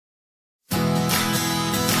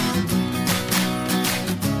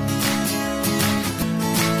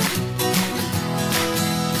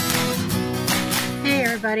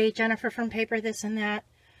everybody, Jennifer from Paper This and That.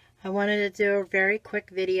 I wanted to do a very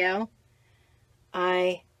quick video.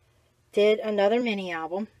 I did another mini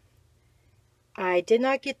album. I did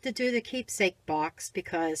not get to do the keepsake box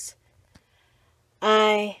because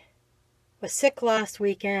I was sick last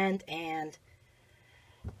weekend and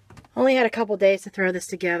only had a couple days to throw this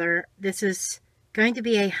together. This is going to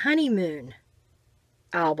be a honeymoon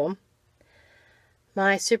album.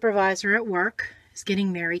 My supervisor at work is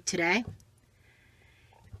getting married today.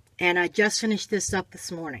 And I just finished this up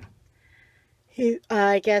this morning.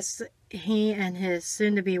 I guess he and his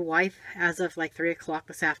soon-to-be wife, as of like 3 o'clock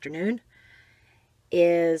this afternoon,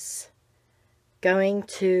 is going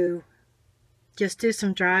to just do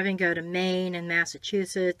some driving, go to Maine and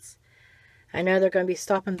Massachusetts. I know they're going to be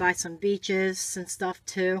stopping by some beaches and stuff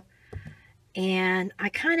too. And I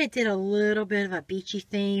kind of did a little bit of a beachy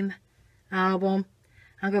theme album.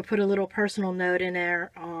 I'm going to put a little personal note in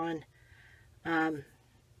there on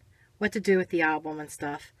what to do with the album and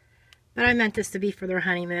stuff. But I meant this to be for their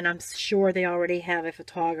honeymoon. I'm sure they already have a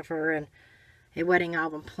photographer and a wedding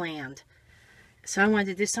album planned. So I wanted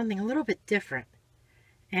to do something a little bit different.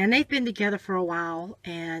 And they've been together for a while,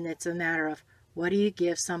 and it's a matter of what do you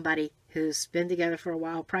give somebody who's been together for a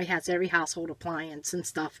while, probably has every household appliance and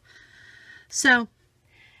stuff. So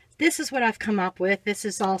this is what I've come up with. This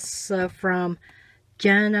is also from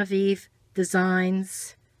Genevieve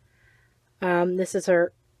Designs. This is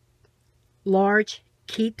her large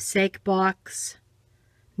keepsake box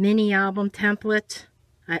mini album template.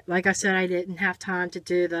 Like I said, I didn't have time to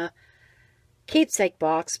do the keepsake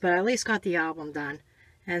box, but I at least got the album done.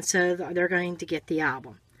 And so they're going to get the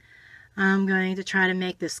album. I'm going to try to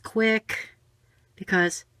make this quick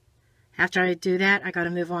because after I do that, I got to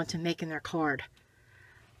move on to making their card.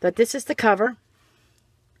 But this is the cover.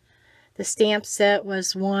 The stamp set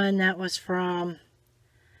was one that was from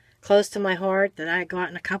Close to My Heart that I had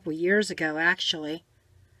gotten a couple years ago, actually.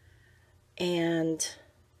 And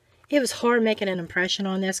it was hard making an impression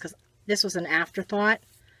on this because this was an afterthought.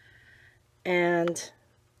 And,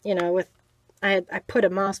 you know, I put a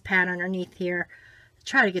mouse pad underneath here to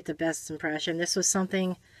try to get the best impression. This was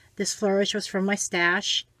something, this flourish was from my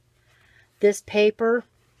stash. This paper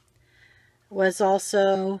was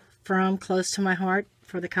also from Close to My Heart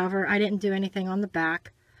for the cover. I didn't do anything on the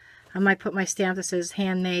back. I might put my stamp that says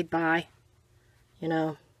handmade by. You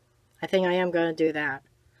know, I think I am going to do that.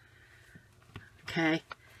 Okay.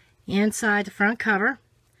 Inside the front cover.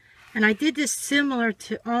 And I did this similar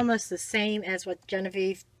to almost the same as what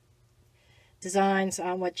Genevieve Designs,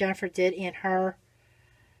 what Jennifer did in her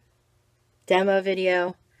demo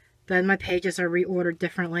video. But my pages are reordered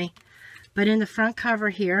differently. But in the front cover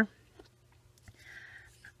here,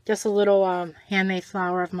 just a little handmade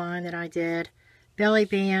flower of mine that I did. Belly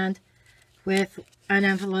band with an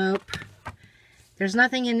envelope. There's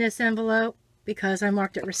nothing in this envelope because I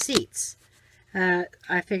marked it receipts.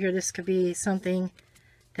 I figure this could be something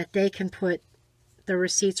that they can put the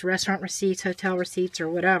receipts, restaurant receipts, hotel receipts, or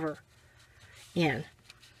whatever in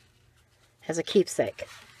as a keepsake.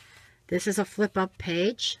 This is a flip-up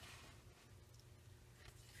page.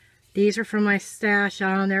 These are from my stash.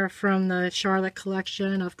 They're from the Charlotte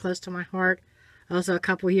collection of Close to My Heart. Also a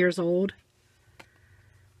couple years old.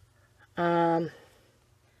 In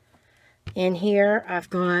here I've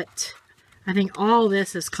got, I think all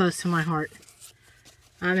this is Close to My Heart.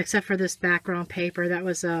 Except for this background paper. That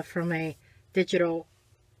was from a digital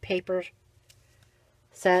paper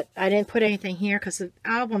set. I didn't put anything here because the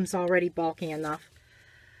album's already bulky enough.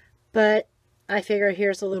 But I figure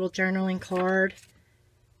here's a little journaling card.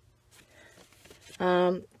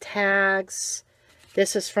 Tags.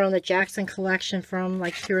 This is from the Jackson collection from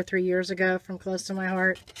like 2 or 3 years ago from Close to My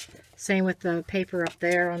Heart. Same with the paper up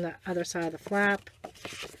there on the other side of the flap.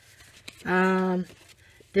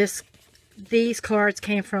 These cards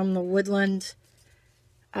came from the Woodland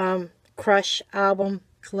Crush album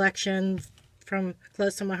collection from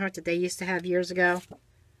Close to My Heart that they used to have years ago.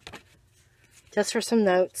 Just for some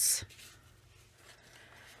notes.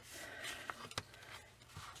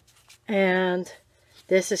 And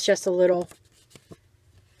this is just a little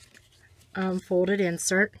folded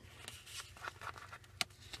insert.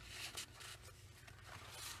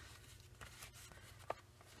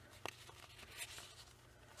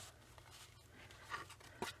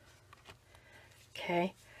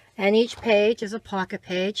 Okay, and each page is a pocket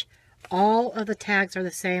page. All of the tags are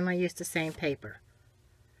the same. I used the same paper.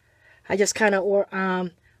 I just kind of,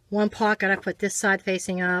 one pocket I put this side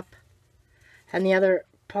facing up, and the other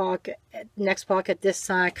pocket, next pocket this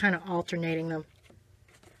side, kind of alternating them.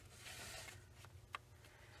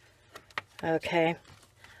 Okay,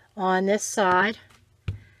 on this side,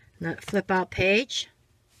 that flip out page,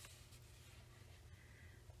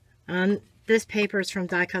 This paper is from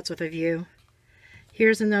Die Cuts with a View.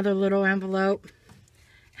 Here's another little envelope.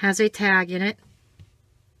 Has a tag in it.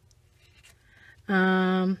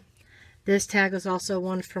 This tag is also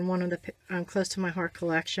one from one of the Close to My Heart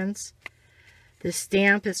collections. This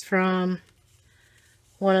stamp is from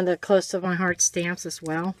one of the Close to My Heart stamps as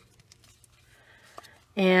well.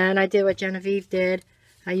 And I did what Genevieve did.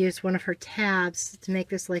 I used one of her tabs to make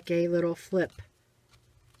this like a little flip.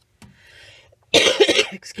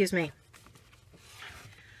 Excuse me.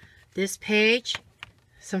 This page,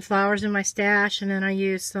 some flowers in my stash, and then I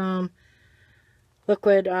used some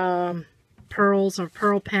liquid pearls or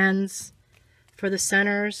pearl pens for the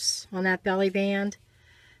centers on that belly band.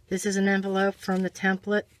 This is an envelope from the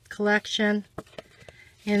template collection.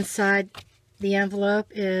 Inside the envelope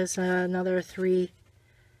is another 3-part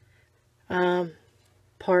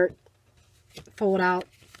fold out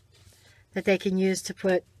that they can use to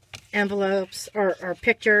put envelopes or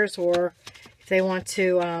pictures, or if they want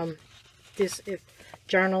to if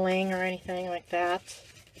journaling or anything like that.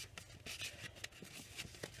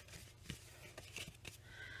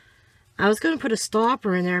 I was going to put a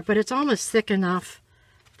stopper in there, but it's almost thick enough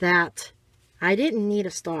that I didn't need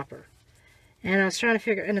a stopper. And I was trying to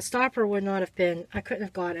figure, and a stopper would not have been, I couldn't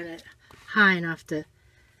have gotten it high enough to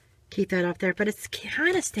keep that up there, but it's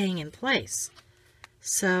kind of staying in place.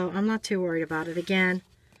 So I'm not too worried about it. Again,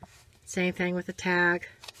 same thing with the tag.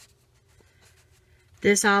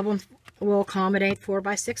 This album will accommodate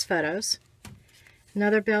 4x6 photos.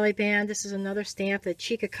 Another belly band. This is another stamp that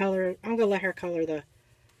she could color. I'm going to let her color the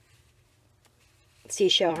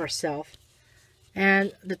seashell herself.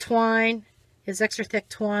 And the twine is extra thick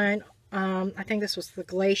twine. I think this was the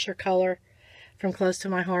glacier color from Close to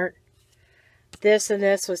My Heart. This and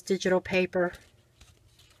this was digital paper.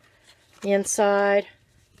 Inside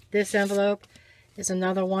this envelope is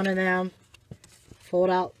another one of them fold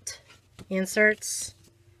out inserts.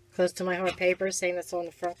 Close to My Heart paper, same that's on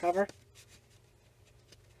the front cover.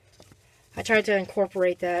 I tried to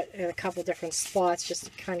incorporate that in a couple different spots just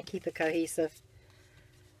to kind of keep it cohesive.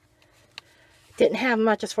 Didn't have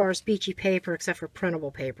much as far as beachy paper except for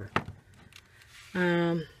printable paper.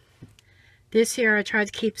 This here I tried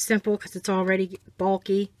to keep simple because it's already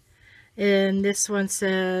bulky. And this one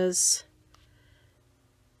says,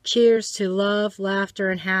 "Cheers to love, laughter,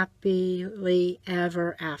 and happily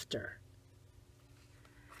ever after."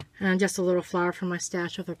 And just a little flower from my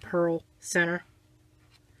stash with a pearl center.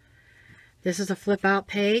 This is a flip out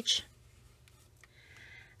page.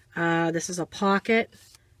 This is a pocket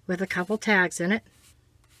with a couple tags in it.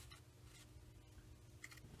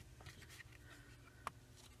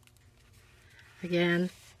 Again,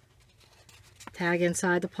 tag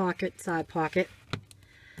inside the pocket, side pocket.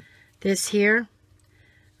 This here,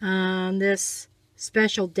 this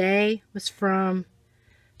special day was from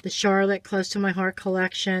the Charlotte Close to My Heart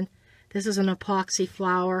collection. This is an epoxy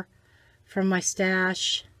flower from my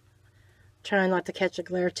stash. Trying not to catch a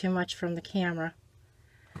glare too much from the camera.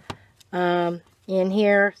 In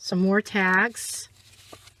here, some more tags.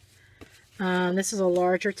 This is a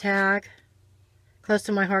larger tag. Close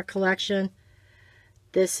to My Heart collection.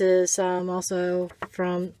 This is also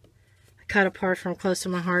from, cut apart from Close to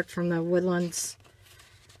My Heart from the Woodlands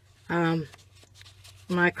My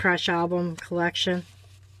Crush album collection.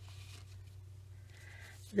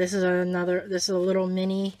 This is another, this is a little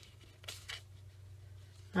mini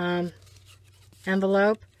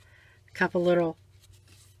envelope. A couple little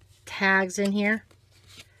tags in here.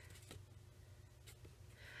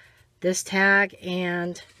 This tag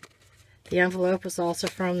and the envelope was also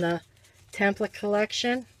from the template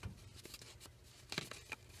collection.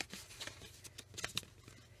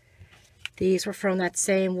 These were from that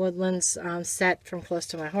same Woodlands set from Close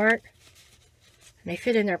to My Heart. And they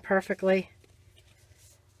fit in there perfectly.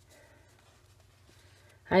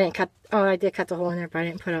 I didn't cut, oh, I did cut the hole in there, but I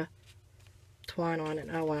didn't put a twine on it.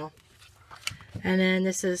 Oh well. And then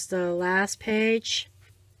this is the last page.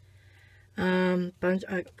 A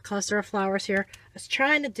cluster of flowers here. I was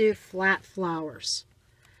trying to do flat flowers,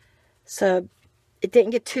 so it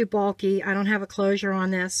didn't get too bulky. I don't have a closure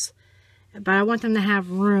on this, but I want them to have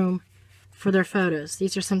room for their photos.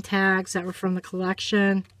 These are some tags that were from the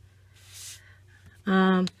collection.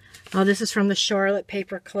 Oh, this is from the Charlotte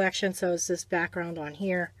paper collection, so it's this background on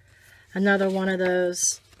here. Another one of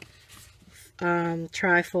those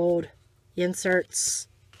trifold inserts.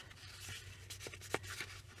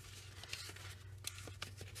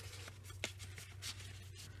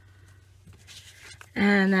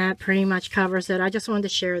 And that pretty much covers it. I just wanted to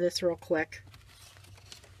share this real quick.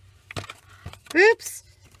 Oops!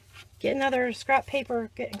 Get another scrap paper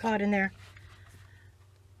getting caught in there.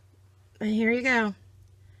 And here you go.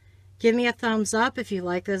 Give me a thumbs up if you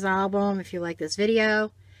like this album, if you like this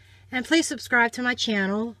video. And please subscribe to my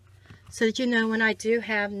channel so that you know when I do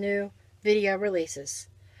have new video releases.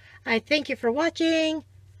 I thank you for watching.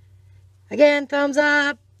 Again, thumbs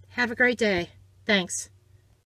up. Have a great day. Thanks.